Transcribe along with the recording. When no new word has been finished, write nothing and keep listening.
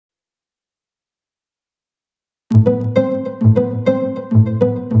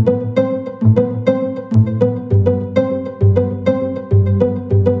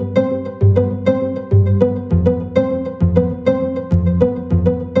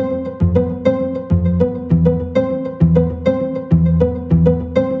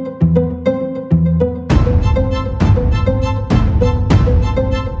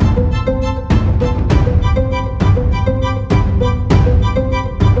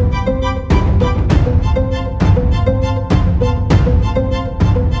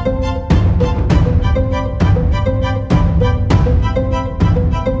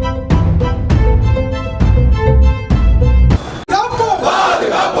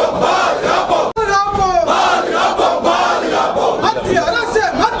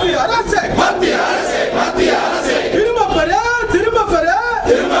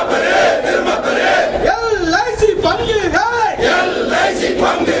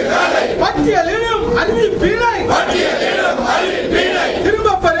பட்டியலிலும் அறிவிப்பினை திரும்ப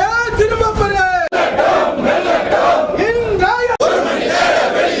பெற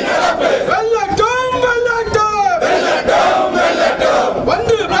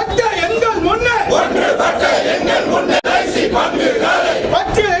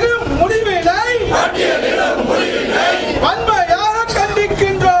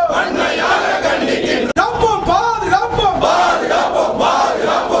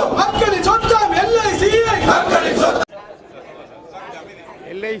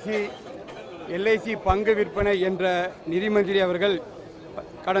LIC பங்கு விற்பனை என்ற நிதி மந்திரி அவர்கள்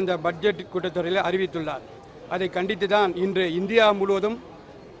கடந்த பட்ஜெட் கூட்டத்தொடரில் அறிவித்துள்ளார். அதை கண்டித்து தான் இன்று இந்தியா முழுவதும்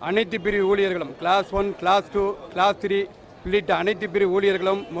அனைத்து பிரிவு ஊழியர்களும் கிளாஸ் 1, கிளாஸ் 2, கிளாஸ் 3 உள்ளிட்ட அனைத்து பிரிவு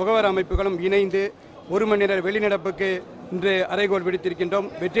ஊழியர்களும் முகவர் அமைப்புகளும் இணைந்து 1 மணி நேர வெளிநடப்புக்கு இன்று அறைகோல் விடுத்திருக்கின்றோம்.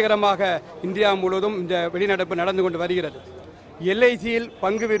 வெற்றிகரமாக இந்தியா முழுவதும் இந்த வெளிநடப்பு நடந்து கொண்டு வருகிறது. LICயில்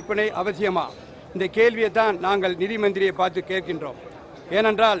பங்கு விற்பனை அவசியமா? இந்த கேள்வியை தான் நாங்கள் நிதி மந்திரியை பார்த்து கேட்கின்றோம்.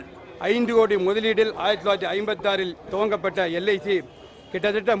 ஏனென்றால் 5 கோடி முதலீடில் 1956 துவங்கப்பட்ட LIC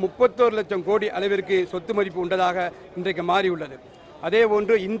கிட்டத்தட்ட 31 லட்சம் கோடி அளவிற்கு சொத்து மதிப்பு உண்டதாக இன்றைக்கு மாறியுள்ளது.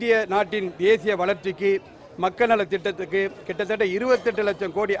 அதேபோன்று இந்திய நாட்டின் தேசிய வளர்ச்சிக்கு மக்கள் நல திட்டத்துக்கு கிட்டத்தட்ட 28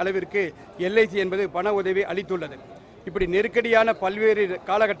 லட்சம் கோடி அளவிற்கு LIC என்பது பண உதவி அளித்துள்ளது. இப்படி நெருக்கடியான பல்வேறு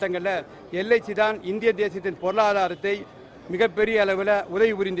காலகட்டங்களில் LIC தான் இந்திய தேசத்தின் பொருளாதாரத்தை மிகப்பெரிய அளவில்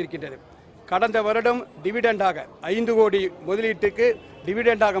உதவி புரிந்திருக்கின்றது. கடந்த வருடம் டிவிடெண்டாக 5 கோடி முதலீட்டுக்கு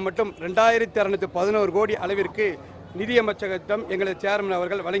டிவிடெண்டாக மட்டும் 2611 கோடி அளவிற்கு நிதியமைச்சகத்திடம் எங்களது சேர்மன்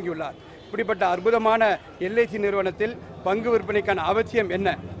அவர்கள் வழங்கியுள்ளார். இப்படிப்பட்ட அற்புதமான LIC நிறுவனத்தில் பங்கு விற்பனைக்கான அவசியம் என்ன?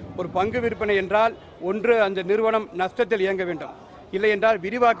 ஒரு பங்கு விற்பனை என்றால் ஒன்று அந்த நிறுவனம் நஷ்டத்தில் இயங்க வேண்டும், இல்லை என்றால்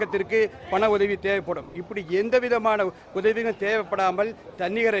விரிவாக்கத்திற்கு பண உதவி தேவைப்படும். இப்படி எந்த விதமான உதவியும் தேவைப்படாமல்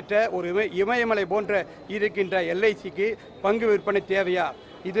தன்னிகரற்ற ஒரு இமயமலை போன்ற இருக்கின்ற LICக்கு பங்கு விற்பனை தேவையா?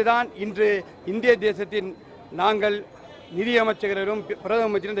 இதுதான் இன்று இந்திய தேசத்தின் நாங்கள் நிதியமைச்சரும் பிரதம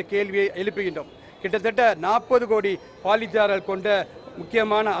அமைச்சரும் இந்த கேள்வியை எழுப்புகின்றோம். கிட்டத்தட்ட 40 கோடி பாலிசியாளர்கள் கொண்ட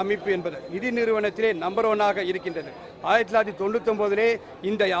முக்கியமான அமைப்பு என்பது நிதி நிறுவனத்திலே நம்பர் 1ஆக இருக்கின்றது. 1999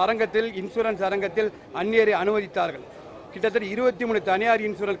 இந்த அரங்கத்தில் இன்சூரன்ஸ் அரங்கத்தில் அந்நியரை அனுமதித்தார்கள். கிட்டத்தட்ட 23 தனியார்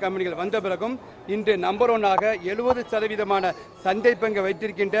இன்சூரன்ஸ் கம்பெனிகள் வந்த பிறகும் இன்று நம்பர் 1ஆக 70% சந்தை பங்கு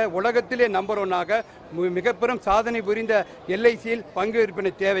வைத்திருக்கின்ற உலகத்திலே நம்பர் 1ஆக மிகப்பெரும் சாதனை புரிந்த LICயில் பங்கு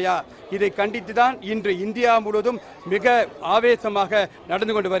விற்பனை தேவையா? இதை கண்டித்து தான் இன்று இந்தியா முழுவதும் மிக ஆவேசமாக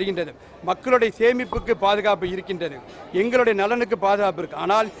நடந்து கொண்டு வருகின்றது. மக்களுடைய சேமிப்புக்கு பாதுகாப்பு இருக்கின்றது, எங்களுடைய நலனுக்கு பாதுகாப்பு இருக்கு.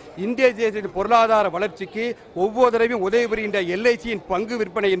 ஆனால் இந்திய தேசத்தின் பொருளாதார வளர்ச்சிக்கு ஒவ்வொரு தடவையும் உதவி புரிகின்ற LICயின் பங்கு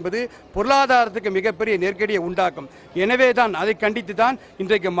விற்பனை என்பது பொருளாதாரத்துக்கு மிகப்பெரிய நெருக்கடியை உண்டாக்கும். எனவே தான் அதை கண்டித்து தான்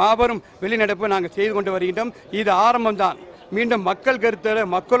இன்றைக்கு மாபெரும் வெளிநடப்பு நாங்கள் செய்து கொண்டு வருகின்றோம். இது ஆரம்பம்தான். மீண்டும் மக்கள் கருத்தோடு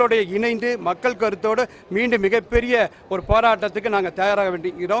மக்களுடைய இணைந்து மக்கள் கருத்தோடு மீண்டும் மிகப்பெரிய ஒரு போராட்டத்துக்கு நாங்கள் தயாராக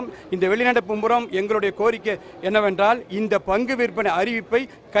வேண்டுகிறோம். இந்த வெளிநடப்பு மூலம் எங்களுடைய கோரிக்கை என்னவென்றால் இந்த பங்கு விற்பனை அறிவிப்பை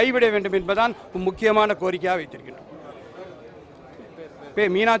கைவிட வேண்டும் என்பதுதான் முக்கியமான கோரிக்கையாக வைத்திருக்கின்றோம்.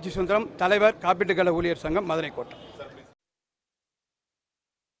 மீனாட்சி சுந்தரம், தலைவர் காப்பீட்டுக்கழக ஊழியர் சங்கம், மதுரை கோட்டம்.